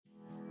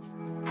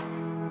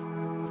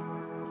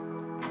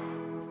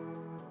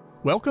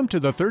Welcome to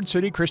the Third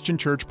City Christian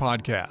Church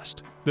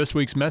podcast. This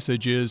week's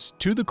message is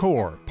To the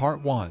Core,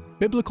 Part 1,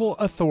 Biblical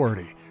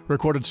Authority,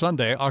 recorded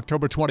Sunday,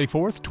 October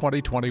 24th,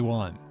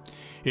 2021.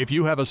 If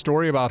you have a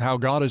story about how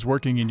God is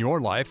working in your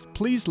life,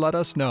 please let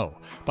us know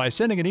by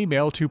sending an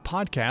email to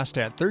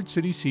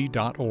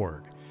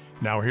podcast@thirdcityc.org.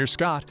 Now here's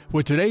Scott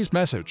with today's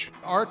message.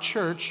 Our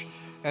church,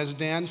 as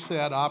Dan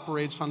said,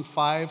 operates on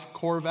 5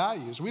 core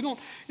values.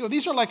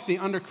 These are like the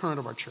undercurrent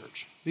of our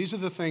church. These are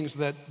the things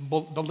that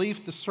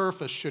beneath the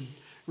surface should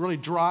really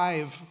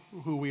drive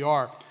who we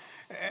are.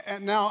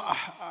 And now,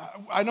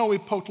 I know we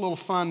poked a little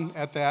fun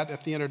at that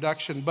at the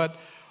introduction, but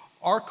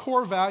our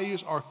core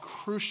values are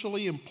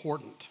crucially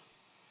important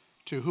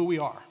to who we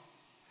are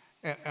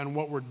and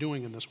what we're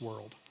doing in this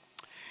world.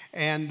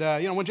 And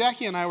when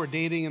Jackie and I were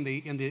dating in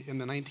the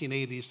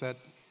 1980s,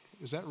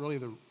 is it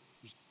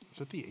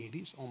the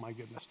 80s? Oh my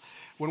goodness!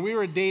 When we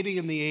were dating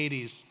in the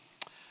 80s,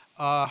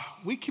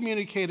 we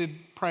communicated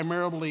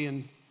primarily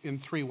in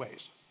 3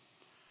 ways.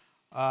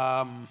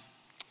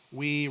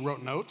 We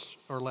wrote notes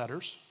or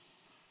letters,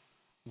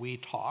 we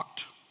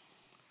talked,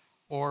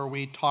 or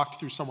we talked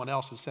through someone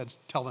else and said,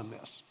 tell them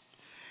this.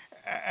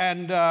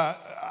 And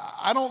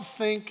I don't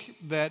think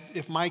that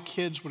if my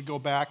kids would go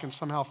back and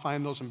somehow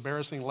find those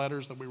embarrassing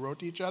letters that we wrote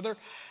to each other,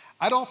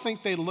 I don't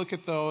think they'd look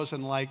at those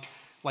and like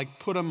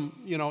put them,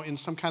 in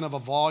some kind of a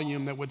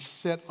volume that would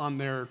sit on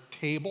their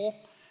table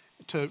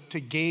to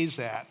gaze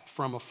at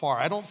from afar.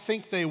 I don't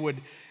think they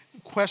would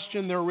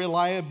question their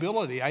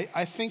reliability.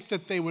 I think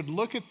that they would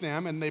look at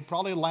them and they'd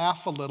probably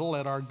laugh a little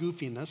at our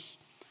goofiness.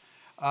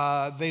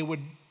 They would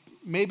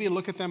maybe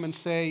look at them and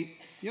say,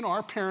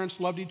 our parents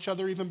loved each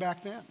other even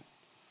back then.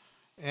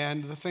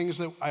 And the things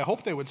that I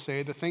hope they would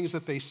say, the things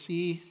that they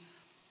see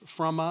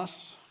from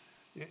us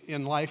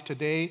in life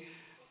today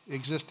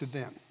existed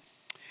then.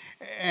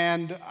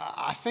 And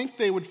I think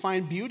they would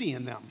find beauty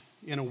in them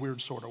in a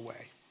weird sort of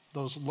way,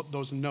 those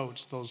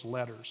notes, those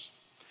letters.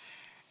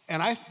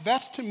 And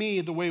that's, to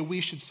me, the way we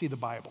should see the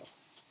Bible.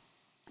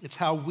 It's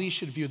how we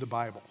should view the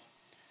Bible.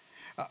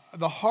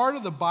 The heart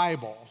of the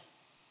Bible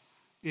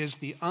is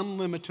the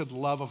unlimited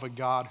love of a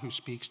God who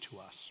speaks to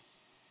us.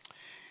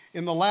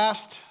 In the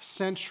last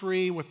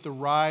century, with the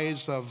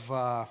rise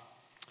of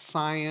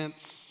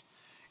science,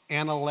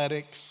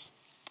 analytics,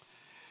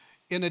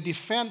 in a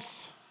defense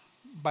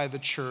by the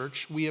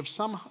church, we have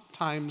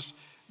sometimes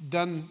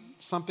done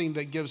something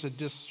that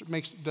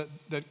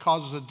that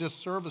causes a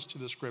disservice to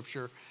the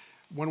Scripture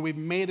when we've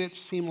made it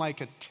seem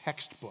like a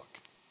textbook.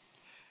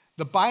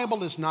 The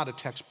Bible is not a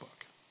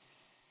textbook.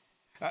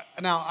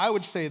 Now, I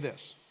would say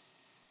this.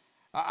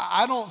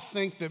 I don't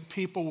think that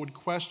people would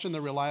question the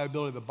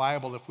reliability of the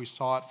Bible if we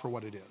saw it for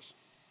what it is.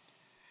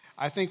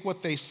 I think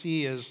what they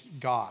see is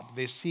God.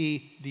 They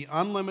see the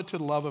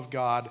unlimited love of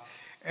God.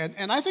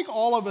 And I think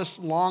all of us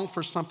long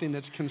for something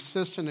that's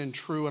consistent and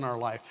true in our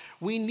life.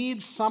 We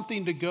need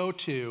something to go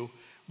to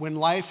when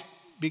life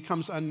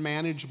becomes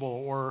unmanageable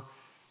or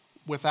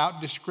without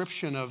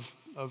description of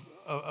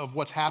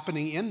what's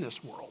happening in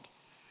this world.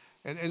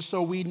 And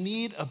so we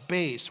need a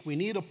base, we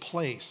need a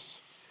place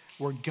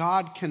where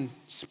God can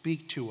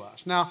speak to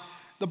us. Now,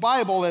 the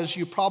Bible, as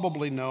you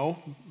probably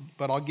know,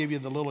 but I'll give you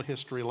the little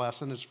history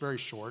lesson, it's very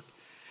short.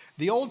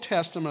 The Old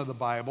Testament of the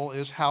Bible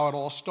is how it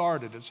all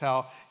started. It's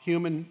how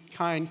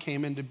humankind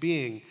came into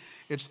being.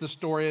 It's the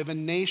story of a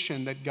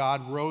nation that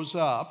God rose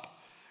up,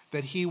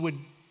 that he would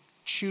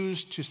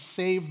choose to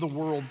save the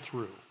world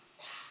through.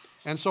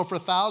 And so for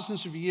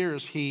thousands of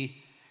years,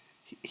 he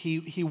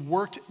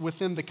worked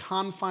within the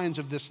confines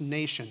of this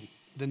nation,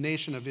 the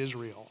nation of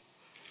Israel,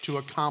 to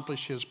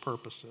accomplish his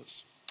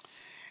purposes.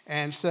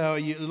 And so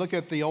you look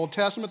at the Old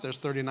Testament, there's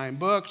 39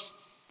 books.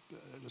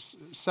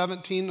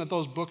 17 of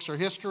those books are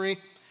history.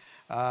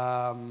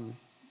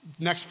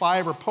 Next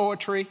 5 are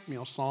poetry,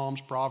 Psalms,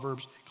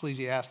 Proverbs,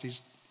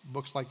 Ecclesiastes,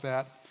 books like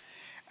that.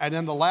 And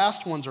then the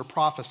last ones are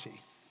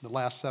prophecy, the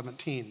last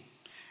 17.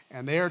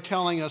 And they are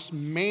telling us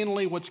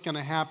mainly what's going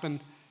to happen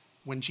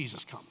when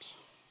Jesus comes.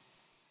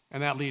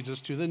 And that leads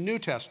us to the New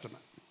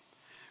Testament.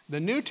 The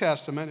New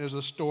Testament is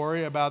a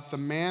story about the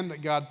man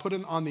that God put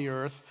on the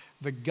earth,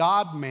 the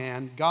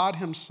God-man, God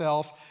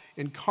himself,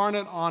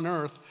 incarnate on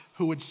earth,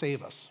 who would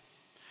save us.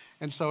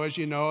 And so, as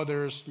you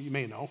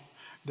may know,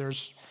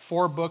 there's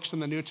 4 books in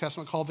the New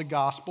Testament called the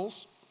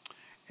Gospels,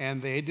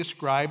 and they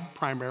describe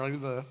primarily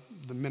the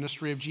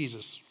ministry of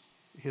Jesus,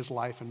 his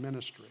life and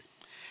ministry.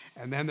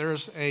 And then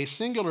there's a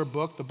singular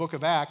book, the book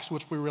of Acts,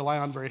 which we rely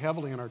on very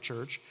heavily in our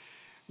church,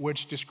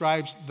 which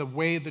describes the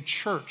way the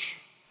church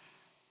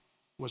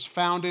was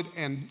founded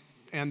and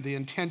the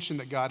intention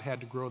that God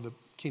had to grow the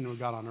kingdom of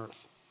God on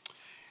earth.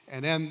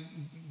 And then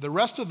the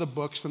rest of the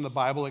books in the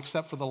Bible,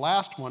 except for the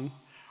last one,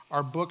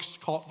 are books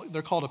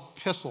they're called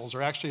epistles,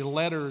 or actually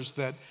letters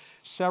that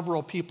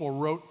several people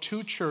wrote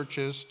to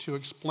churches to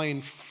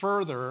explain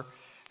further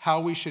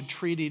how we should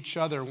treat each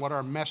other and what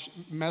our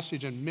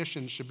message and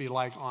mission should be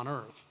like on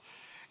earth.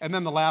 And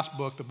then the last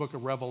book, the book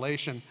of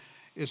Revelation,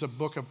 is a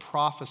book of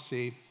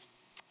prophecy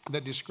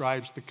that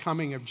describes the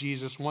coming of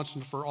Jesus once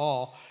and for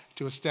all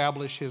to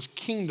establish his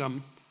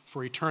kingdom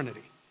for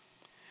eternity.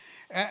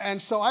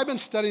 And so I've been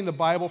studying the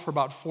Bible for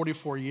about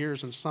 44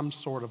 years in some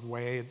sort of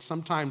way. And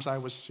sometimes I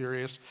was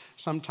serious,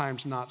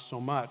 sometimes not so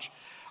much.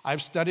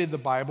 I've studied the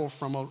Bible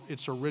from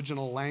its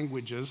original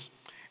languages,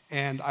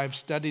 and I've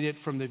studied it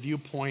from the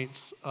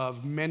viewpoints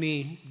of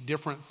many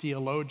different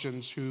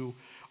theologians who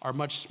are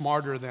much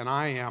smarter than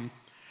I am.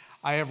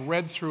 I have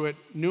read through it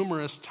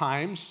numerous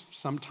times,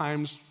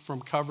 sometimes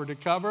from cover to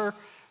cover.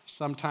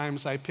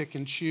 Sometimes I pick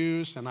and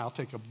choose, and I'll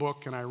take a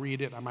book and I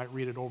read it. I might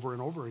read it over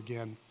and over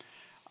again.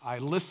 I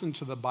listen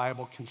to the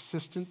Bible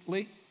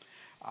consistently.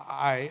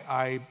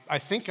 I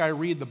think I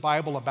read the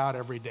Bible about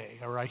every day,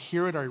 or I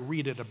hear it or I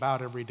read it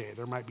about every day.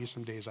 There might be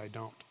some days I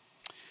don't.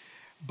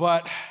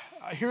 But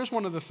here's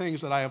one of the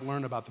things that I have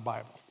learned about the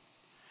Bible.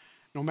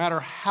 No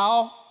matter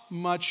how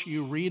much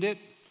you read it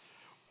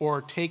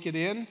or take it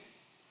in,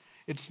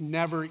 it's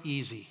never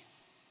easy.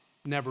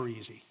 Never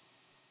easy.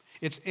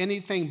 It's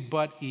anything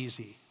but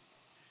easy.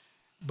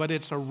 But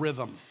it's a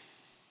rhythm.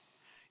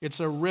 It's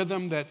a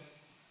rhythm that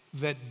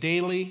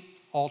daily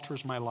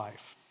alters my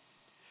life.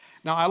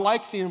 Now, I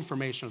like the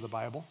information of the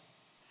Bible.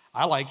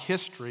 I like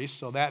history,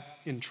 so that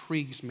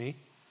intrigues me.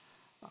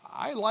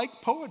 I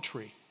like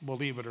poetry,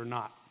 believe it or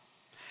not.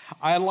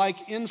 I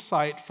like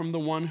insight from the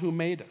one who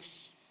made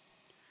us.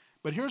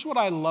 But here's what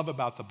I love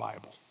about the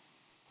Bible.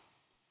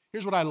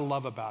 Here's what I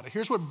love about it.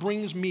 Here's what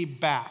brings me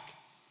back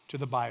to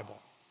the Bible.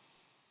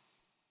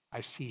 I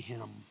see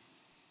him.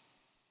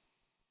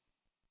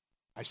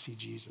 I see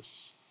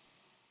Jesus.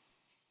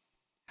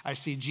 I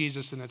see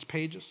Jesus in its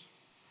pages.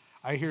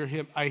 I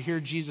hear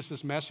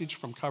Jesus' message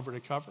from cover to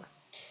cover.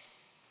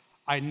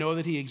 I know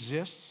that he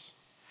exists.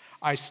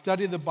 I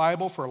study the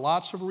Bible for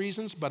lots of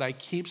reasons, but I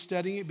keep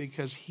studying it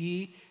because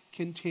he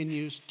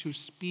continues to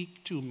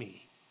speak to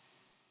me.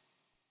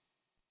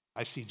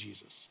 I see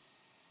Jesus.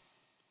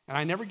 And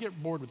I never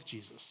get bored with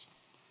Jesus.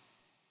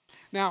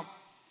 Now,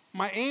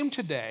 my aim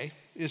today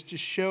is to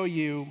show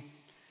you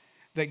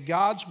that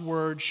God's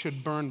word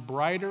should burn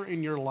brighter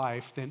in your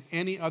life than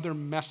any other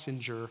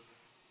messenger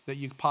that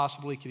you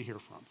possibly could hear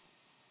from.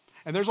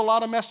 And there's a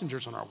lot of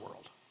messengers in our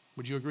world.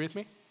 Would you agree with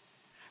me?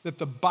 That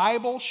the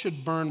Bible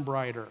should burn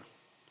brighter.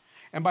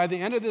 And by the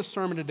end of this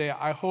sermon today,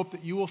 I hope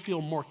that you will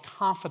feel more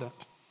confident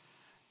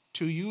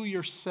to you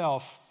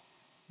yourself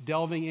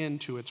delving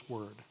into its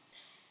word.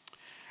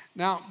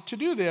 Now, to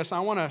do this, I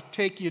want to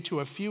take you to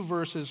a few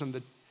verses in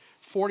the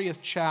 40th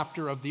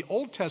chapter of the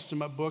Old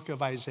Testament book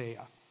of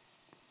Isaiah.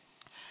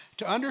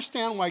 To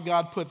understand why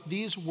God put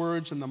these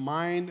words in the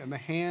mind and the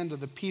hand of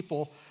the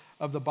people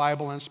of the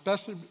Bible, and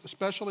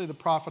especially the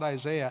prophet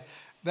Isaiah,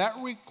 that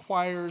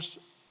requires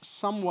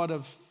somewhat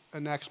of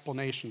an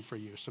explanation for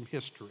you, some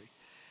history.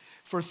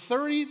 For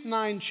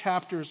 39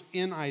 chapters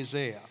in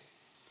Isaiah,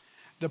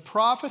 the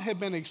prophet had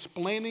been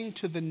explaining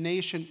to the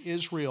nation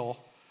Israel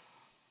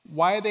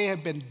why they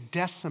had been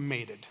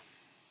decimated,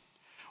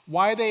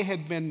 why they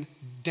had been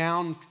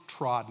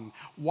downtrodden,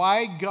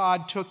 why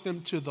God took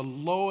them to the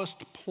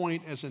lowest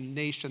point as a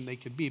nation they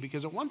could be.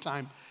 Because at one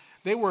time,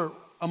 they were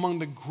among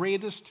the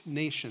greatest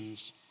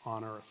nations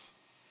on earth.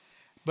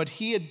 But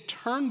he had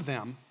turned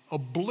them,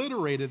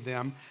 obliterated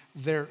them,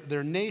 their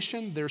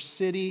nation, their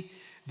city,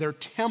 their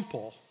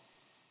temple,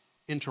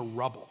 into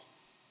rubble.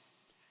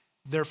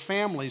 Their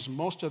families,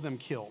 most of them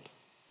killed.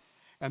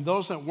 And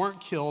those that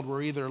weren't killed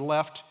were either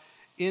left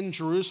in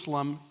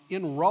Jerusalem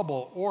in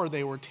rubble, or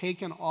they were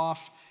taken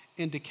off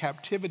into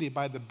captivity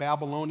by the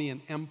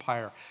Babylonian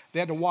Empire. They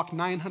had to walk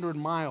 900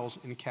 miles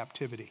in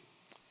captivity,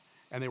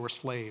 and they were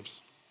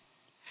slaves.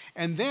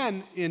 And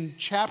then in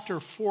chapter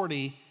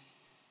 40,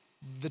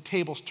 the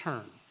tables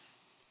turn.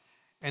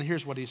 And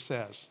here's what he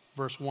says,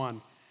 verse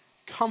 1.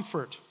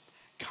 Comfort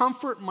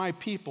my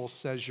people,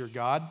 says your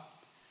God.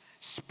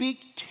 Speak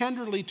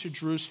tenderly to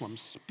Jerusalem.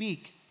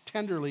 Speak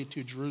tenderly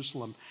to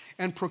Jerusalem,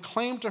 and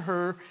proclaim to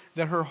her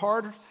that her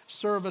hard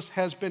service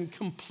has been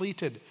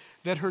completed,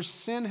 that her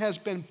sin has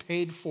been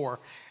paid for,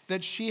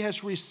 that she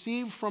has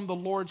received from the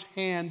Lord's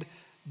hand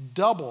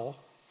double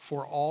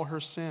for all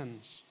her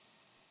sins.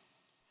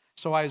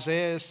 So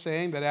Isaiah is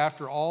saying that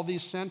after all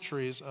these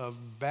centuries of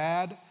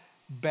bad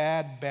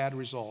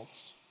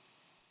results,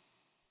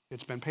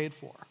 it's been paid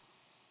for.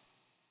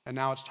 And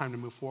now it's time to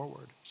move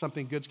forward.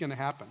 Something good's going to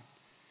happen.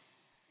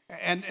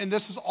 And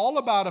this is all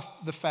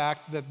about the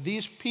fact that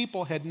these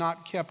people had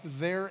not kept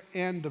their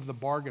end of the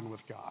bargain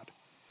with God.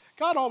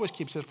 God always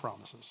keeps his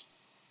promises.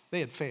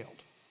 They had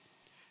failed.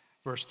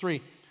 Verse 3,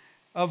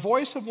 a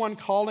voice of one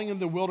calling in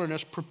the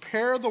wilderness,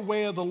 prepare the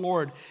way of the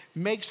Lord,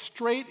 make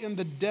straight in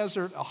the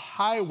desert a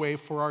highway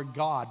for our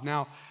God.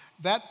 Now,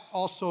 that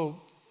also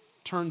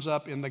turns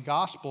up in the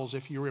Gospels,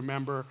 if you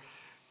remember,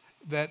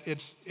 that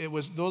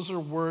those are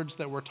words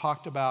that were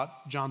talked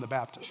about John the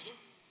Baptist.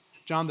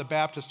 John the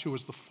Baptist, who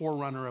was the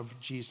forerunner of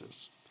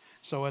Jesus.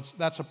 So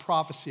that's a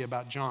prophecy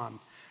about John.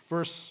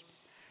 Verse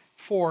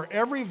 4,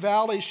 every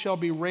valley shall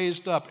be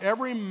raised up,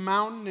 every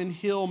mountain and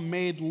hill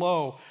made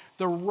low.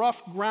 The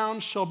rough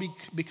ground shall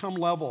become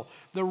level,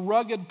 the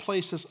rugged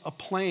places a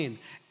plain,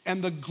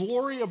 and the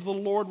glory of the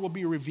Lord will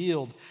be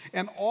revealed,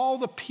 and all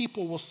the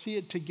people will see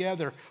it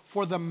together.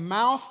 For the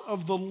mouth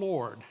of the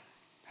Lord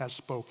has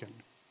spoken.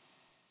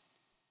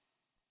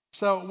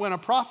 So when a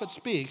prophet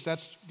speaks,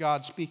 that's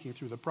God speaking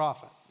through the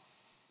prophet.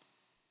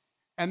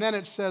 And then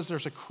it says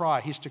there's a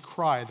cry. He's to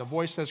cry. The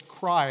voice says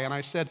cry. And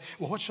I said,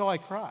 well, what shall I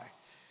cry?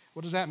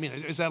 What does that mean?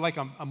 Is that like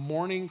a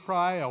mourning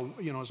cry?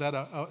 Is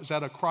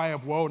that a cry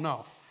of woe?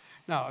 No.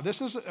 No,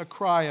 this is a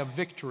cry of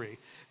victory.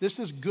 This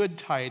is good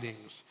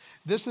tidings.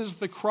 This is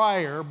the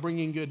crier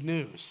bringing good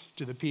news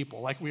to the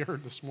people, like we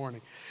heard this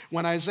morning.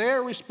 When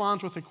Isaiah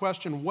responds with the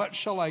question, what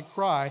shall I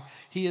cry?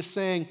 He is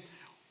saying,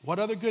 what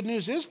other good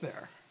news is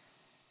there?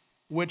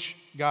 Which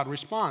God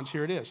responds,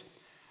 here it is.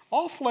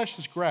 All flesh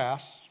is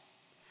grass,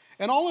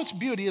 and all its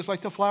beauty is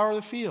like the flower of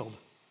the field.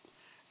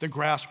 The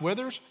grass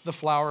withers, the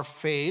flower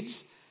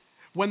fades,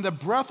 when the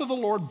breath of the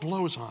Lord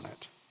blows on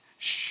it.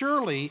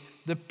 Surely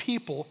the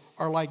people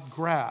are like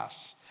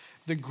grass.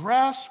 The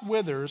grass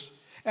withers,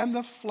 and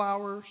the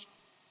flowers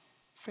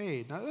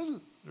fade. Now, that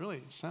doesn't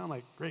really sound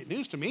like great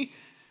news to me.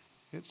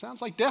 It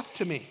sounds like death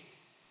to me.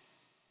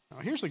 Now,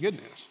 here's the good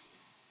news.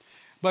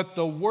 But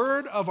the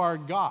word of our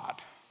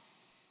God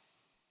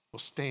will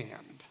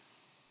stand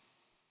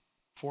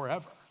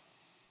forever.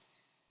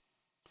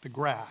 The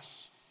grass.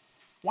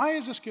 Why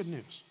is this good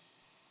news?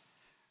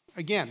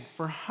 Again,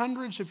 for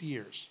hundreds of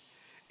years,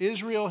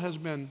 Israel has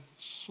been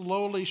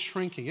slowly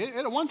shrinking.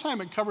 At one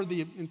time, it covered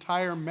the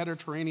entire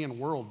Mediterranean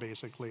world,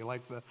 basically.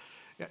 Like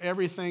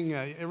everything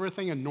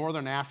in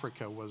northern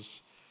Africa was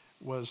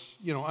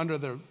under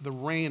the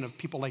reign of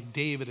people like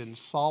David and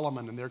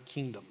Solomon and their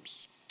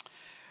kingdoms.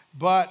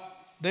 But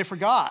they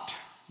forgot.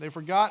 They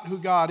forgot who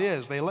God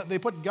is. They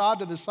put God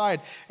to the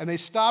side, and they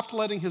stopped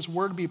letting his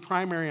word be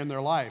primary in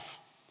their life.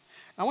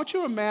 I want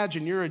you to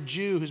imagine you're a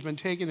Jew who's been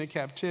taken into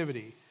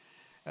captivity.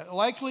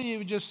 Likely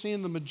you've just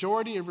seen the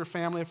majority of your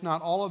family, if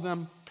not all of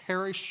them,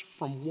 perish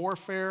from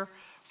warfare,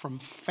 from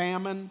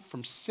famine,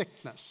 from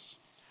sickness.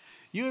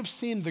 You have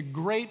seen the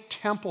great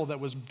temple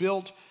that was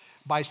built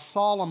by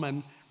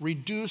Solomon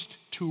reduced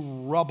to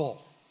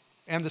rubble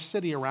and the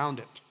city around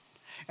it.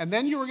 And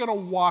then you were going to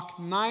walk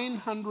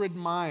 900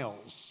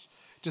 miles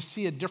to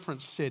see a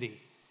different city,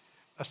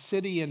 a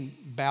city in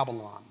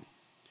Babylon.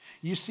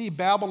 You see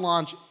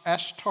Babylon's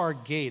Ashtar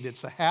Gate.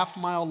 It's a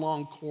half-mile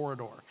long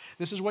corridor.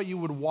 This is what you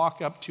would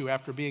walk up to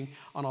after being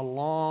on a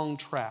long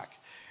track.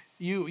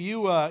 You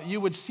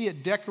would see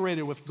it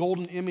decorated with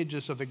golden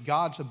images of the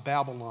gods of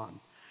Babylon.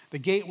 The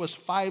gate was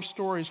 5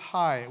 stories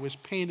high. It was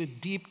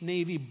painted deep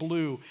navy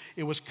blue.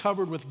 It was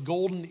covered with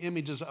golden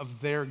images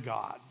of their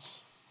gods.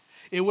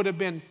 It would have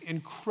been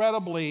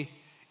incredibly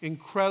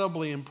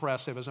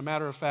impressive. As a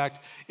matter of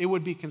fact, it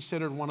would be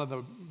considered one of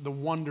the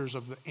wonders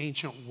of the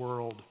ancient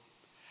world.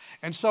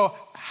 And so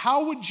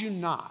how would you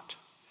not,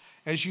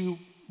 as you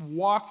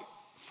walk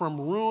from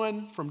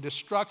ruin, from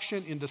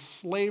destruction into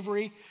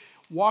slavery,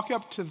 walk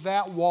up to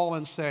that wall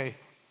and say,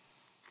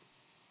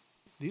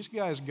 these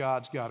guys'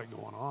 God's got it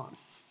going on.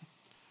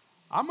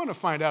 I'm going to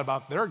find out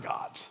about their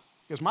gods.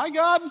 Because my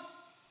God,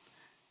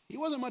 he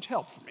wasn't much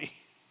help for me.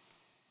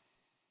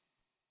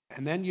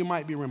 And then you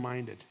might be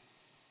reminded.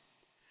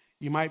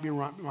 You might be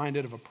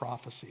reminded of a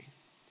prophecy.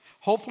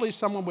 Hopefully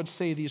someone would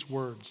say these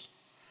words.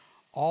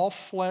 All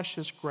flesh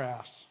is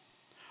grass.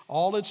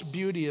 All its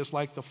beauty is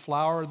like the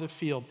flower of the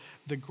field.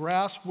 The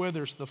grass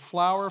withers, the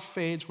flower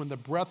fades when the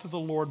breath of the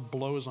Lord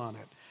blows on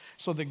it.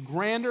 So the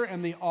grandeur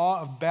and the awe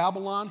of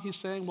Babylon, he's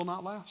saying, will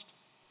not last.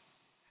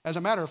 As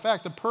a matter of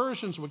fact, the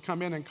Persians would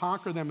come in and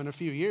conquer them in a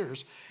few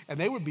years, and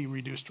they would be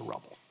reduced to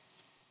rubble.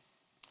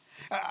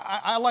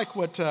 I like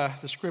what the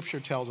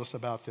scripture tells us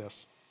about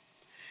this.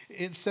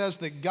 It says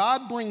that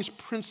God brings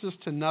princes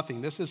to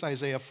nothing. This is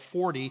Isaiah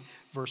 40,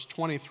 verse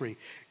 23.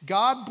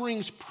 God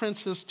brings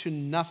princes to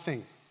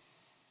nothing.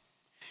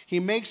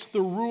 He makes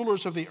the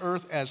rulers of the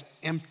earth as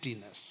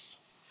emptiness.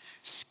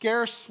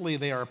 Scarcely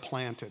they are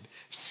planted.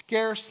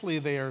 Scarcely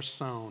they are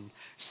sown.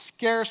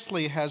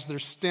 Scarcely has their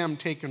stem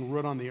taken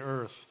root on the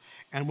earth.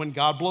 And when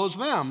God blows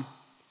them,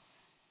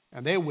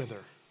 and they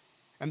wither,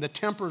 and the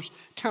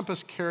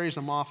tempest carries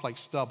them off like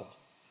stubble.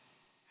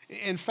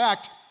 In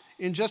fact,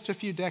 in just a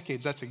few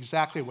decades, that's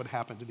exactly what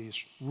happened to these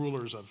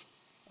rulers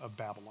of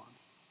Babylon.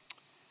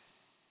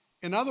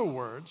 In other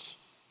words,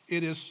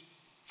 it is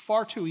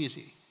far too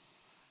easy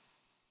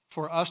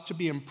for us to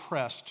be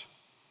impressed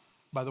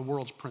by the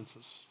world's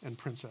princes and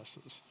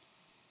princesses.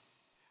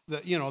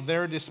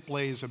 Their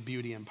displays of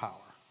beauty and power.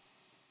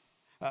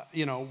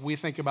 We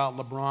think about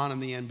LeBron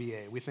and the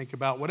NBA. We think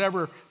about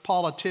whatever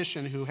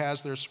politician who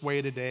has their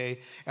sway today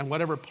and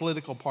whatever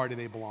political party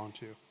they belong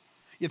to.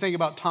 You think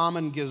about Tom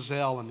and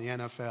Gazelle in the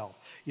NFL.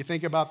 You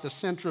think about the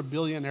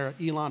centra-billionaire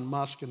Elon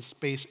Musk and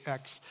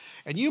SpaceX.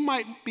 And you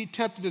might be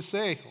tempted to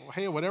say, oh,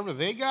 hey, whatever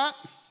they got,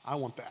 I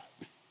want that.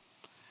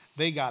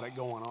 They got it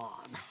going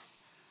on.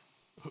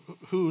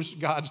 Whose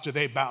gods do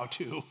they bow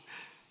to?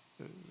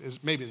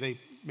 Maybe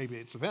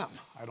it's them.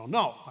 I don't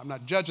know. I'm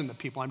not judging the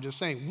people. I'm just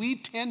saying we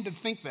tend to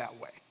think that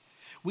way.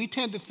 We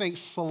tend to think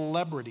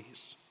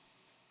celebrities.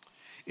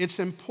 It's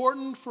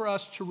important for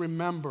us to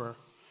remember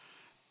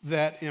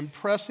that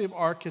impressive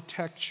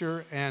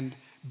architecture and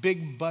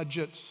big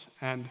budgets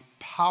and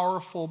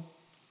powerful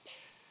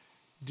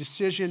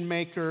decision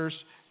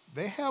makers,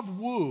 they have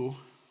woo.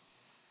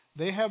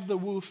 They have the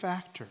woo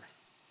factor.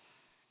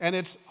 And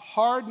it's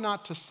hard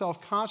not to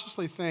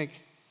self-consciously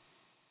think,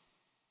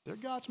 their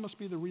gods must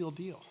be the real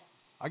deal.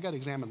 I got to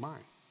examine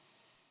mine.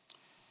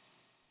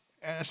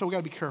 And so we got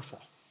to be careful.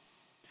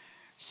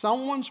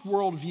 Someone's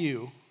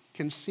worldview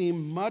can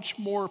seem much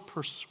more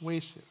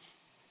persuasive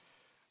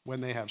when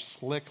they have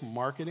slick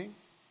marketing,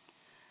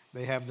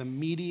 they have the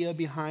media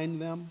behind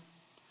them,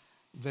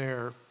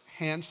 they're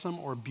handsome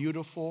or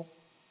beautiful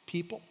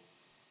people,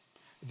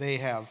 they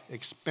have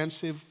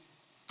expensive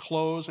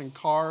clothes and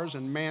cars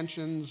and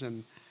mansions,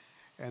 and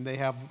they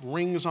have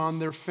rings on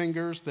their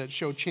fingers that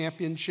show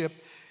championship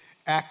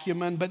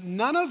acumen. But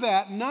none of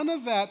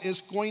that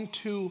is going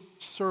to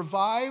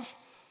survive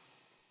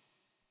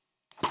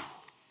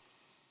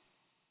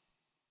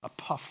a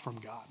puff from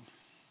God,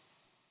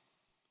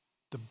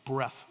 the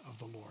breath of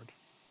the Lord.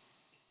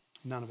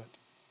 None of it.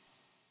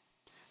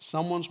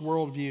 Someone's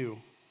worldview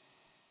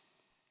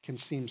can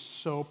seem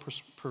so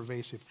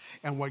pervasive.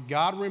 And what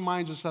God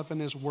reminds us of in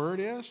his word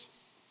is,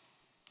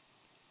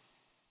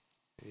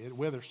 it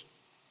withers.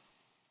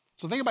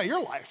 So think about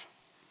your life.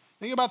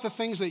 Think about the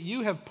things that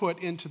you have put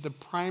into the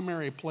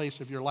primary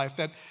place of your life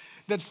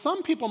that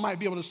some people might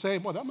be able to say,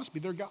 well, that must be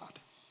their God.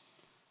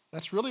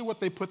 That's really what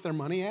they put their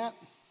money at.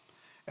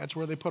 That's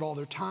where they put all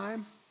their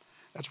time.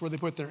 That's where they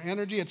put their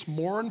energy. It's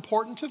more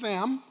important to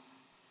them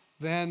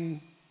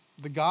than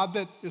the God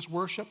that is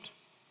worshiped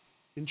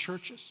in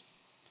churches,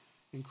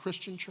 in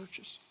Christian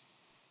churches.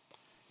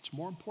 It's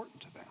more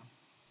important to them.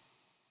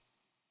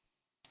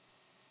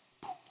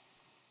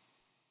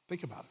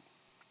 Think about it.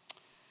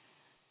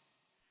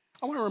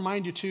 I want to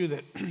remind you, too,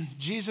 that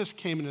Jesus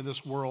came into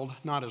this world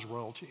not as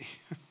royalty.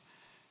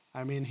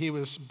 I mean, he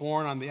was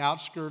born on the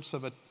outskirts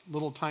of a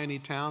little tiny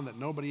town that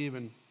nobody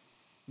even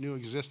knew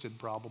existed,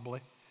 probably,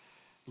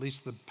 at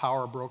least the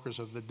power brokers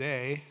of the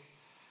day.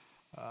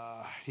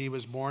 He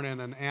was born in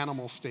an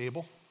animal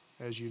stable,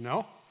 as you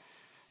know.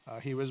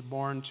 He was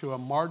born to a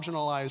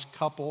marginalized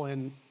couple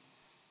in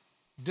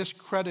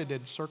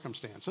discredited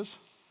circumstances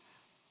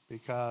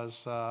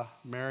because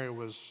Mary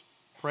was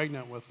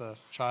pregnant with a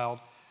child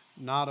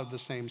not of the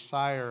same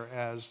sire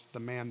as the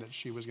man that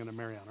she was going to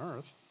marry on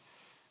earth.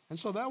 And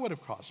so that would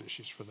have caused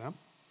issues for them.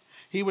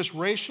 He was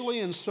racially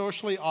and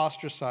socially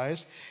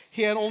ostracized.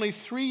 He had only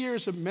 3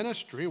 years of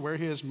ministry where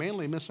he is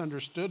mainly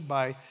misunderstood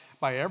by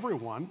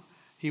everyone.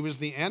 He was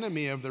the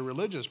enemy of the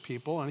religious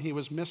people, and he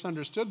was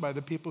misunderstood by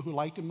the people who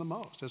liked him the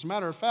most. As a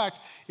matter of fact,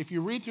 if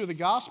you read through the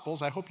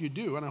Gospels, I hope you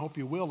do, and I hope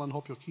you will, and I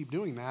hope you'll keep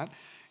doing that,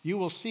 you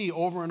will see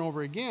over and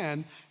over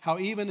again how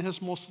even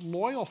his most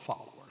loyal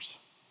followers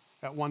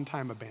at one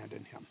time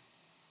abandoned him.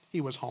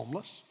 He was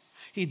homeless.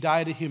 He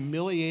died a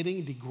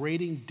humiliating,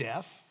 degrading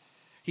death.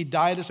 He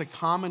died as a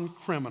common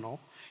criminal.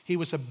 He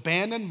was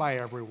abandoned by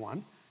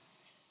everyone.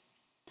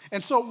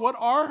 And so what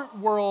our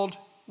world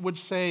would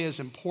say is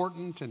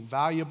important and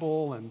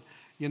valuable, and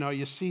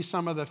you see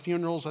some of the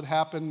funerals that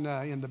happen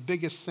in the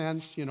biggest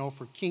sense,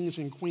 for kings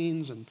and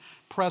queens and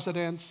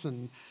presidents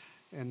and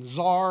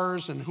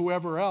czars and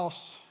whoever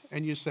else,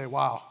 and you say,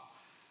 wow,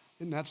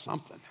 isn't that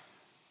something?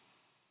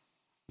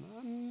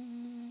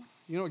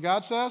 You know what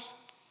God says?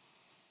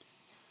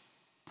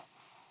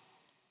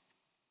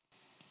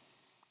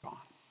 Gone.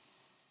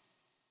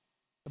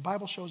 The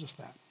Bible shows us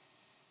that.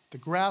 The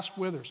grass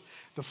withers,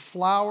 the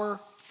flower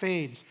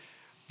fades.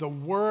 The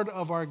word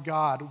of our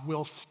God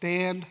will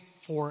stand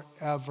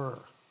forever.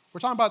 We're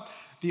talking about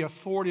the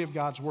authority of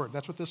God's word.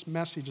 That's what this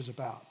message is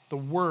about, the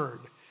word.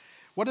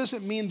 What does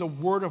it mean, the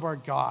word of our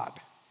God?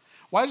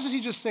 Why doesn't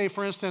he just say,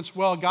 for instance,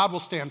 well, God will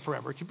stand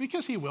forever?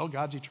 Because he will,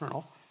 God's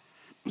eternal.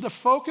 The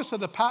focus of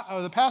the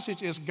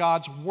passage is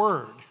God's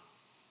word,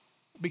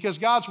 because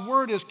God's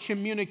word is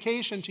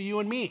communication to you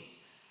and me.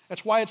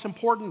 That's why it's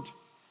important.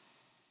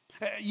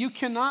 You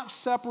cannot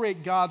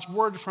separate God's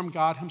word from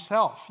God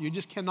himself. You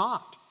just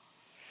cannot.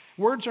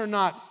 Words are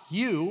not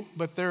you,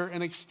 but they're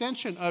an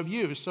extension of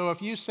you. So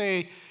if you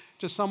say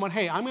to someone,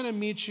 hey, I'm going to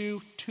meet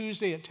you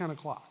Tuesday at 10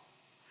 o'clock,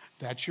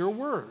 that's your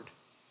word.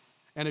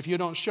 And if you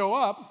don't show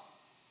up,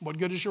 what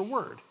good is your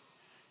word?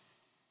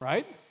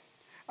 Right?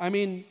 I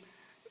mean,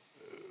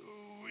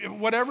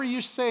 whatever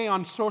you say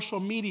on social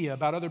media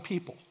about other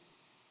people,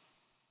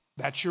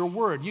 that's your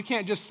word. You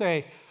can't just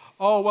say,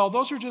 oh, well,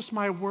 those are just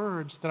my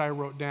words that I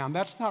wrote down.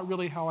 That's not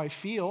really how I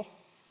feel.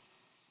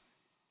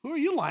 Who are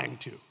you lying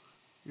to?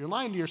 You're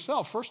lying to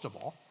yourself, first of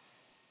all,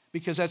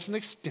 because that's an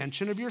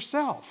extension of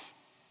yourself.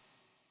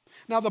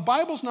 Now, the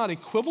Bible's not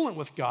equivalent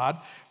with God.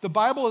 The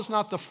Bible is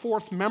not the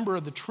fourth member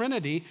of the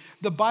Trinity.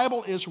 The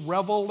Bible is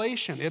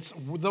revelation. It's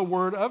the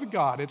Word of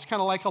God. It's kind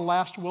of like a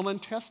last will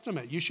and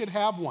testament. You should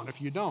have one.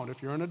 If you don't,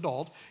 if you're an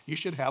adult, you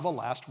should have a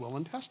last will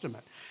and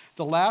testament.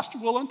 The last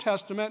will and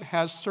testament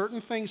has certain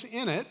things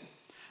in it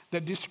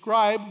that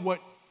describe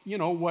what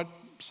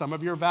some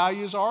of your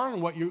values are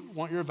and what you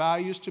want your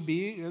values to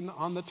be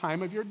on the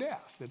time of your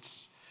death.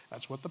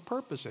 That's what the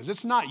purpose is.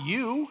 It's not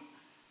you.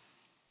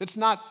 It's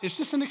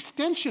just an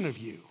extension of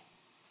you.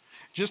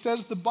 Just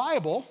as the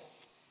Bible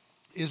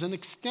is an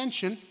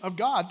extension of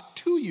God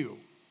to you.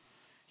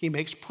 He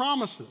makes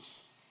promises.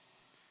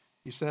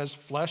 He says,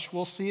 flesh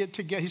will see it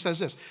together. He says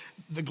this,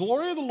 the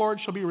glory of the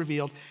Lord shall be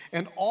revealed,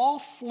 and all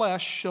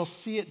flesh shall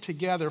see it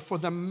together, for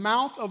the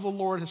mouth of the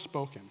Lord has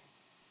spoken.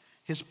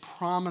 His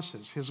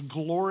promises, his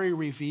glory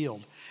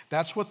revealed.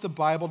 That's what the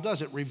Bible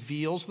does. It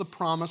reveals the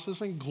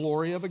promises and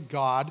glory of a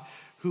God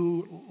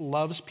who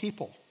loves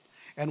people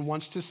and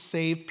wants to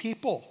save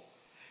people.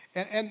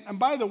 And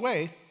by the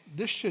way,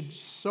 this should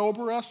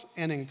sober us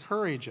and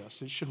encourage us.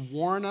 It should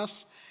warn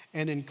us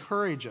and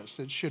encourage us.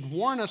 It should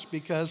warn us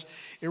because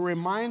it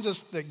reminds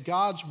us that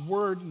God's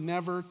word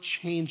never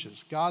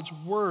changes. God's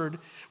word,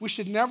 we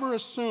should never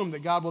assume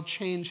that God will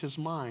change his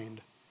mind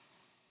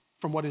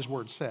from what his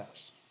word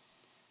says.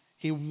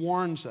 He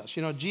warns us.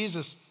 You know,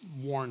 Jesus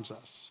warns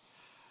us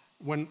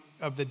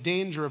of the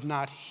danger of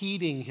not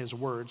heeding his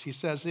words. He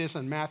says this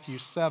in Matthew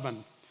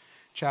 7,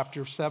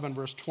 chapter 7,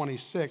 verse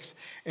 26,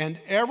 and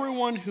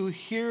everyone who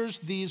hears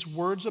these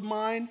words of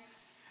mine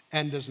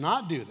and does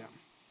not do them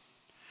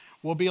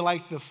will be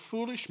like the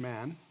foolish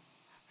man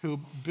who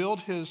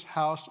built his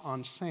house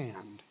on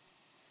sand.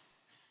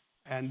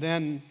 And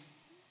then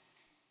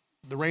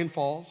the rain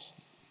falls,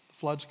 the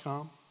floods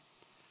come,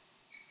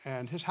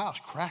 and his house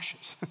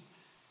crashes.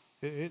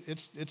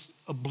 It's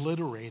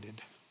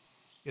obliterated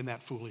in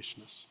that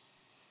foolishness.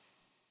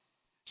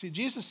 See,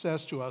 Jesus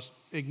says to us,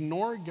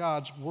 ignore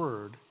God's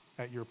word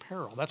at your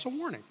peril. That's a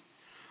warning.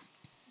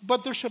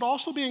 But there should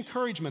also be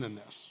encouragement in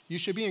this. You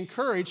should be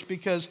encouraged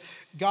because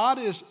God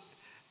is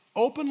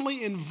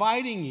openly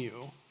inviting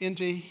you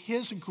into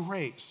his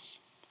grace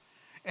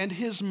and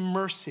his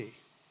mercy.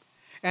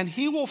 And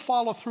he will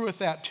follow through with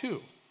that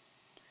too.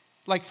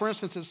 Like, for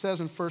instance, it says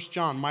in 1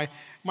 John,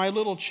 my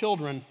little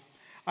children,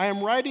 I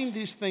am writing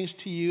these things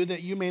to you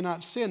that you may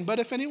not sin. But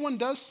if anyone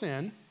does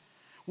sin,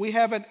 we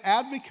have an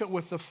advocate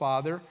with the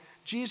Father,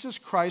 Jesus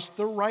Christ,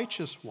 the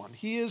righteous one.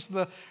 He is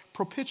the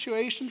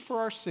propitiation for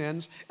our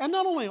sins, and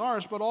not only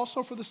ours, but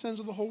also for the sins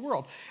of the whole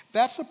world.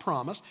 That's a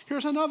promise.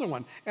 Here's another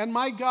one. And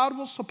my God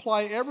will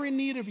supply every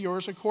need of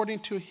yours according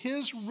to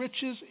his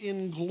riches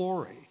in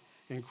glory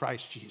in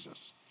Christ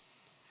Jesus.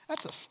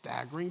 That's a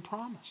staggering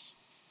promise.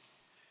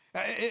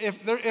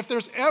 If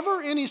there's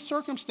ever any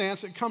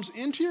circumstance that comes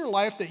into your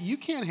life that you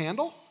can't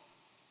handle,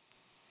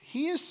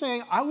 he is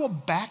saying, I will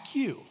back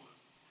you.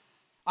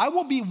 I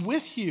will be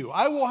with you.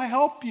 I will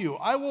help you.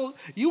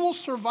 You will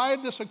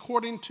survive this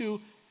according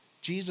to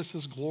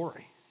Jesus'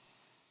 glory.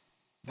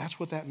 That's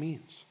what that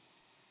means.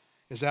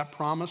 Is that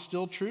promise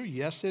still true?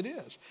 Yes, it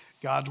is.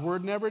 God's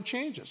word never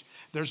changes.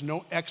 There's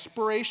no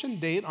expiration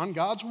date on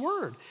God's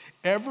word.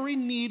 Every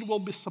need will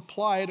be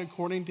supplied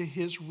according to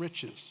his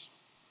riches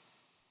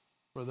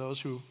for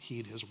those who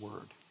heed his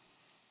word.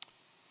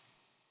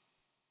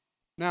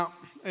 Now,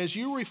 as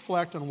you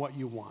reflect on what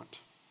you want,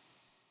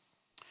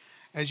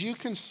 as you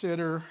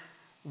consider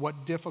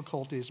what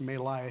difficulties may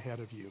lie ahead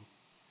of you,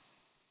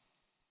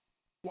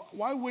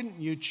 why wouldn't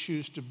you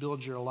choose to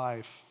build your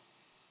life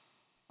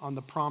on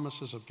the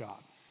promises of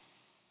God?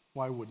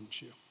 Why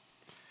wouldn't you?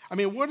 I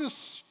mean, what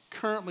is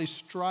currently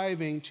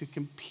striving to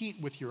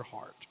compete with your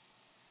heart?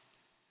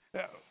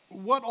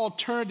 What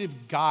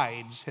alternative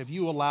guides have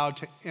you allowed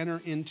to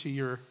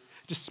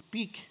to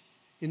speak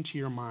into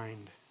your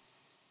mind?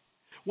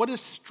 What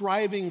is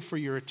striving for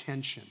your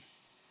attention?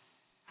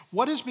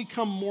 What has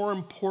become more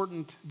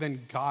important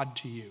than God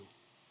to you?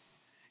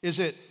 Is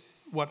it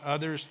what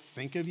others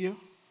think of you?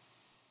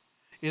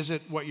 Is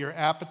it what your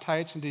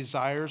appetites and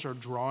desires are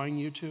drawing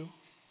you to?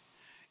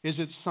 Is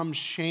it some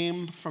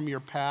shame from your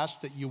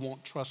past that you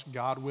won't trust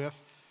God with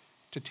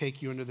to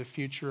take you into the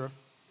future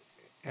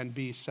and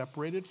be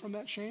separated from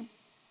that shame?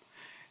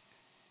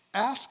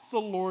 Ask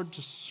the Lord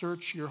to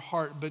search your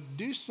heart, but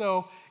do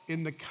so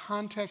in the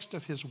context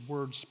of his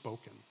word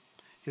spoken,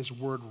 his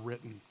word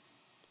written.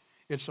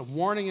 It's a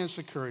warning and it's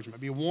encouragement.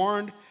 Be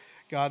warned,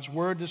 God's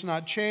word does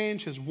not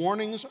change. His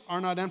warnings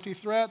are not empty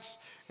threats.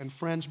 And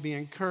friends, be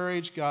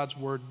encouraged. God's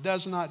word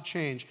does not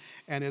change.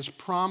 And his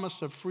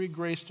promise of free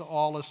grace to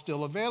all is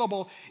still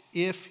available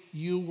if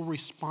you will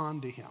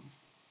respond to him.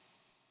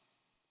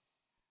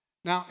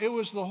 Now, it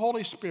was the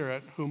Holy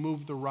Spirit who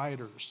moved the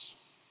writers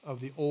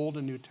of the Old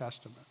and New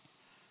Testament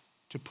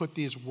to put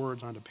these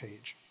words on a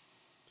page.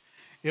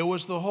 It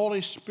was the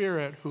Holy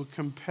Spirit who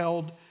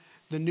compelled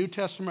the New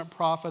Testament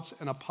prophets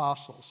and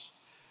apostles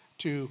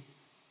to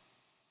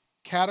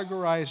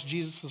categorize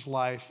Jesus'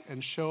 life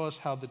and show us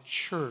how the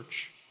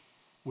church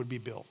would be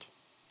built.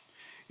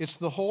 It's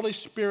the Holy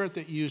Spirit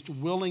that used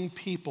willing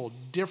people,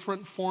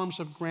 different forms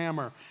of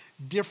grammar,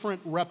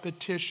 different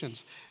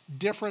repetitions,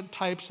 different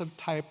types of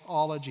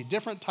typology,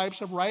 different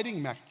types of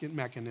writing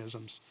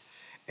mechanisms.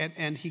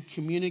 And he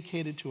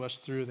communicated to us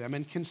through them.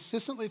 And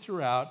consistently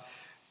throughout,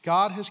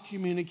 God has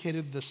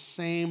communicated the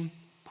same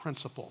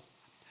principle.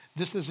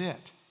 This is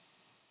it.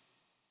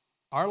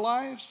 Our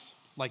lives,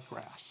 like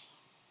grass.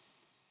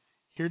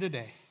 Here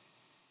today,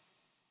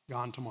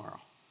 gone tomorrow.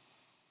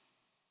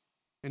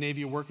 Any of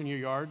you work in your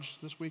yards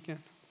this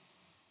weekend?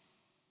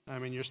 I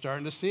mean, you're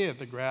starting to see it.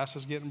 The grass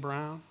is getting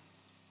brown,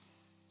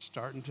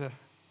 starting to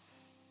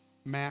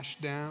mash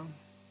down.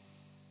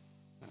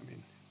 I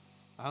mean,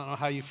 I don't know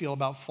how you feel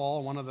about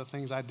fall. One of the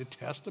things I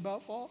detest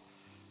about fall,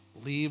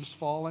 leaves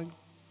falling.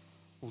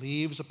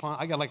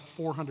 I got like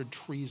 400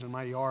 trees in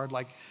my yard.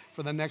 Like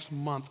for the next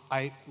month,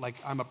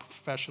 I'm a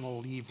professional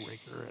leaf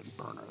raker and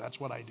burner. That's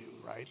what I do,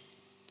 right?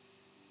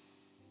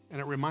 And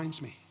it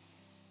reminds me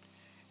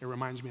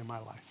of my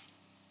life.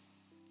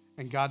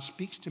 And God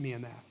speaks to me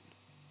in that.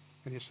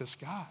 And he says,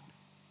 God,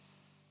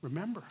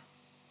 remember,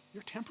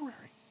 you're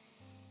temporary.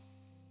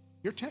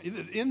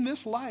 In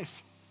this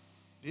life,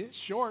 it's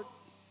short.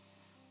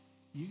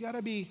 You got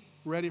to be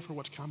ready for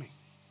what's coming.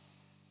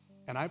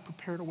 And I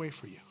prepared a way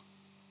for you.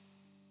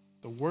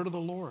 The word of the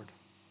Lord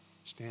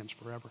stands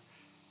forever.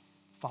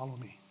 Follow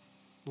me.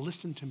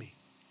 Listen to me.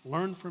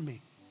 Learn from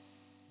me.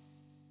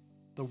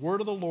 The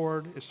word of the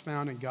Lord is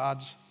found in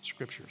God's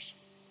scriptures.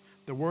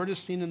 The word is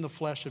seen in the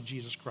flesh of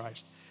Jesus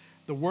Christ.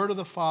 The word of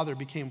the Father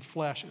became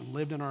flesh and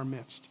lived in our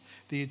midst.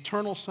 The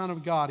eternal Son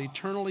of God,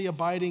 eternally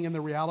abiding in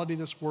the reality of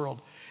this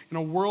world, in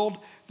a world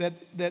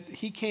that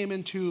he came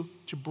into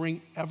to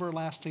bring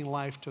everlasting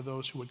life to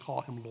those who would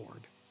call him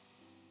Lord.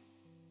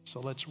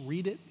 So let's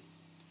read it.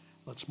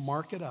 Let's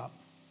mark it up.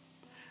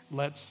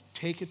 Let's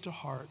take it to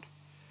heart.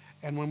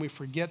 And when we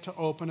forget to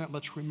open it,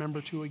 let's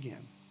remember to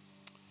again.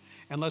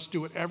 And let's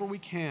do whatever we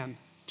can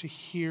to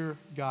hear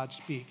God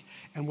speak.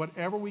 And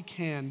whatever we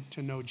can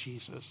to know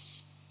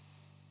Jesus.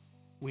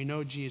 We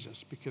know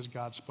Jesus because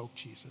God spoke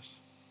Jesus.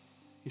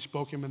 He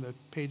spoke him in the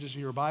pages of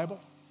your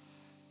Bible.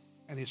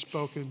 And he's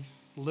spoken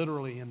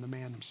literally in the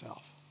man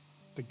himself.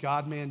 The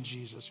God-man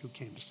Jesus who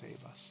came to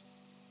save us.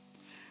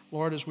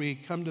 Lord, as we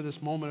come to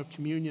this moment of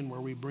communion where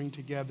we bring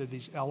together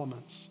these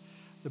elements,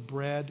 the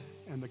bread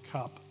and the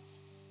cup,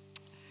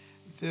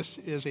 this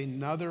is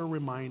another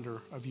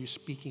reminder of you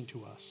speaking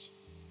to us.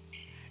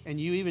 And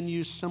you even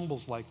use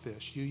symbols like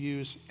this. You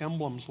use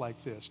emblems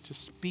like this to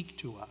speak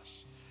to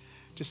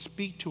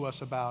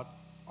us about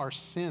our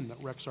sin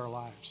that wrecks our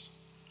lives.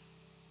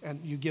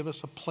 And you give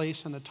us a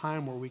place and a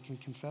time where we can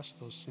confess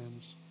those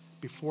sins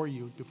before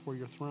you, before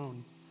your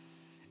throne.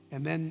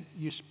 And then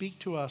you speak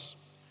to us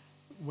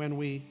when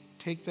we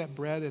take that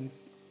bread and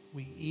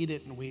we eat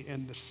it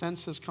and the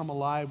senses come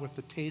alive with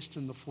the taste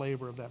and the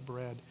flavor of that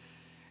bread.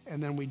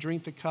 And then we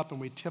drink the cup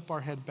and we tip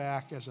our head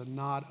back as a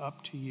nod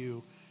up to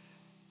you,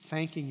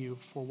 thanking you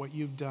for what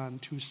you've done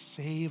to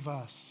save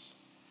us.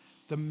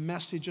 The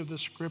message of the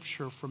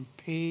scripture from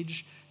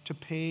page to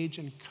page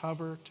and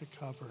cover to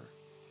cover.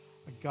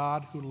 A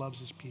God who loves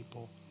his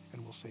people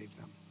and will save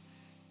them.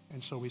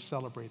 And so we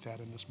celebrate that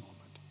in this moment.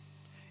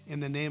 In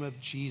the name of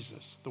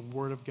Jesus, the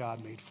Word of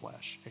God made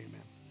flesh.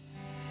 Amen.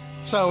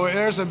 So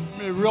there's a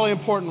really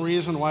important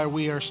reason why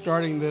we are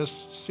starting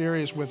this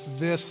series with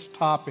this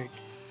topic,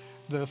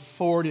 the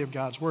authority of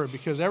God's Word,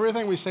 because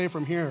everything we say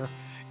from here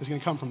is going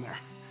to come from there.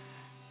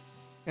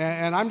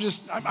 And I'm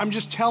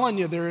just telling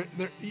you,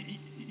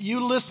 you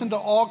listen to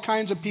all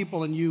kinds of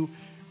people and you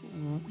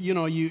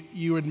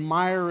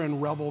admire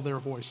and revel their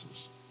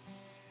voices.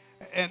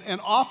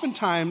 And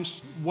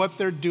oftentimes what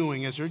they're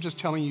doing is they're just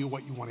telling you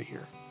what you want to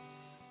hear.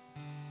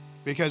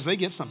 Because they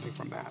get something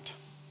from that.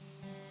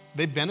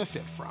 They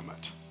benefit from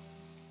it.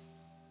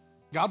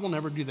 God will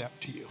never do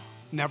that to you.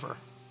 Never.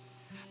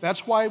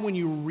 That's why when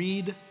you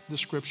read the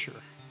scripture,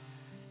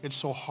 it's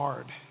so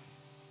hard.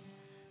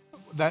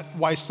 That's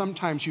why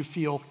sometimes you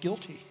feel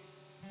guilty.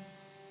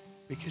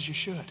 Because you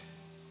should.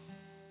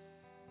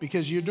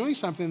 Because you're doing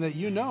something that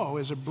you know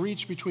is a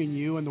breach between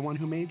you and the one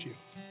who made you.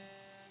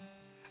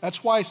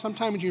 That's why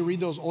sometimes when you read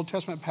those Old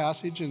Testament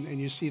passages and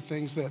you see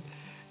things that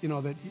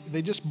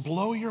they just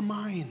blow your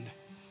mind.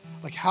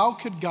 Like, how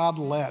could God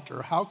let,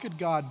 or how could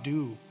God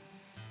do?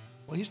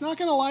 Well, he's not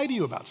going to lie to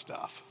you about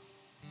stuff.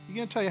 He's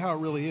going to tell you how it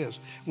really is.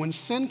 When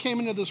sin came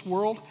into this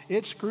world,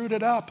 it screwed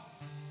it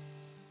up.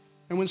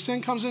 And when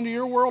sin comes into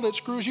your world, it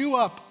screws you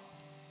up.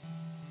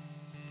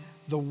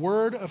 The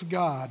Word of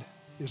God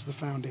is the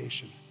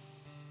foundation.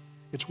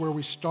 It's where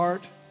we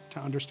start to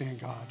understand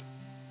God.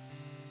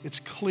 It's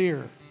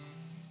clear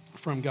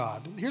from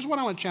God. Here's what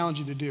I want to challenge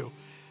you to do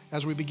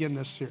as we begin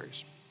this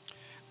series.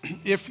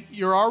 If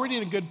you're already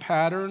in a good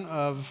pattern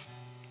of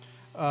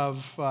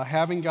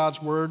having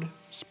God's Word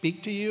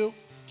speak to you,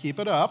 keep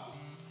it up.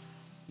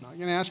 I'm not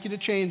going to ask you to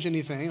change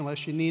anything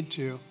unless you need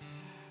to.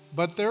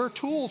 But there are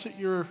tools at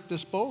your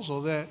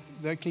disposal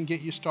that can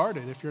get you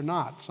started if you're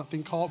not.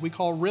 Something we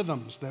call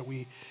rhythms that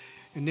we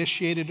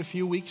initiated a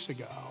few weeks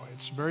ago.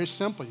 It's very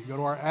simple. You go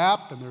to our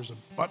app and there's a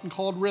button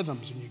called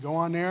Rhythms and you go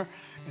on there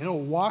and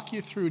it'll walk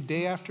you through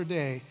day after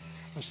day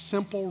a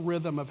simple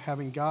rhythm of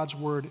having God's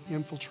Word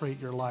infiltrate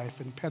your life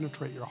and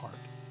penetrate your heart.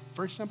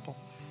 Very simple.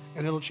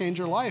 And it'll change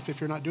your life if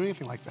you're not doing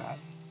anything like that.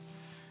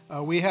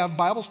 We have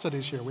Bible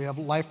studies here. We have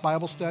Life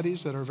Bible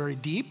studies that are very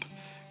deep.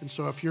 And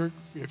so if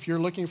you're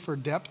looking for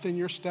depth in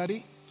your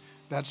study,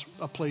 that's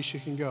a place you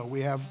can go.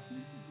 We have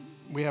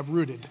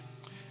Rooted,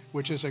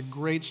 which is a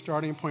great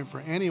starting point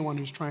for anyone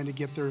who's trying to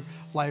get their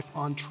life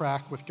on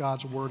track with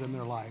God's Word in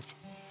their life.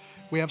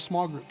 We have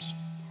small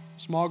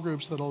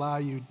groups that allow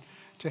you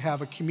to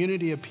have a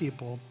community of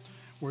people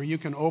where you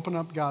can open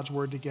up God's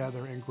Word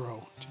together and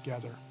grow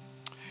together.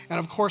 And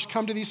of course,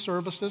 come to these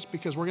services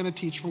because we're going to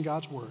teach from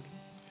God's Word.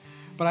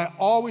 But I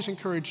always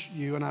encourage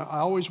you, and I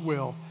always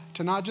will,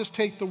 to not just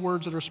take the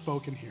words that are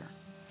spoken here,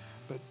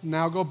 but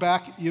now go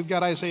back. You've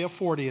got Isaiah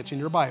 40. It's in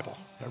your Bible.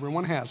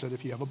 Everyone has it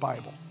if you have a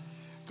Bible.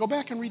 Go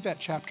back and read that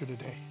chapter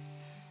today.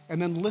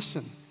 And then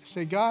listen.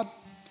 Say, God,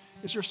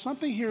 is there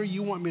something here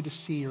you want me to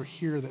see or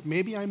hear that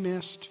maybe I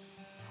missed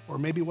or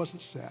maybe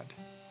wasn't said?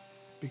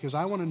 Because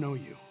I want to know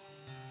you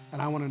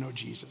and I want to know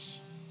Jesus.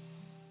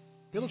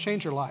 It'll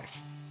change your life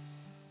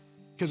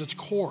because it's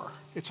core.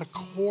 It's a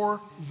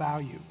core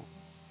value.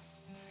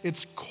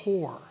 It's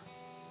core,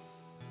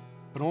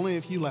 but only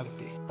if you let it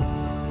be.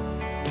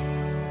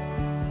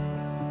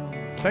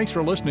 Thanks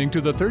for listening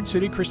to the Third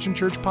City Christian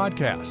Church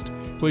podcast.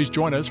 Please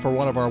join us for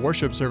one of our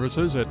worship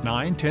services at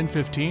 9,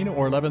 10:15,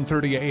 or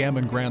 11:30 a.m.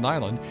 in Grand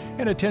Island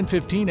and at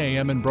 10:15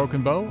 a.m. in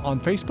Broken Bow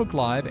on Facebook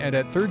Live and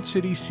at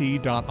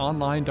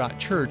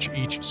thirdcityc.online.church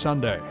each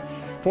Sunday.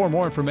 For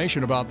more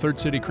information about Third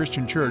City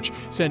Christian Church,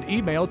 send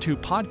email to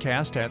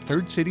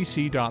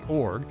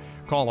podcast@thirdcityc.org,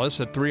 call us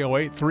at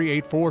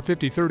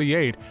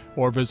 308-384-5038,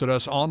 or visit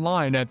us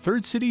online at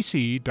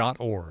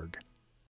thirdcityc.org.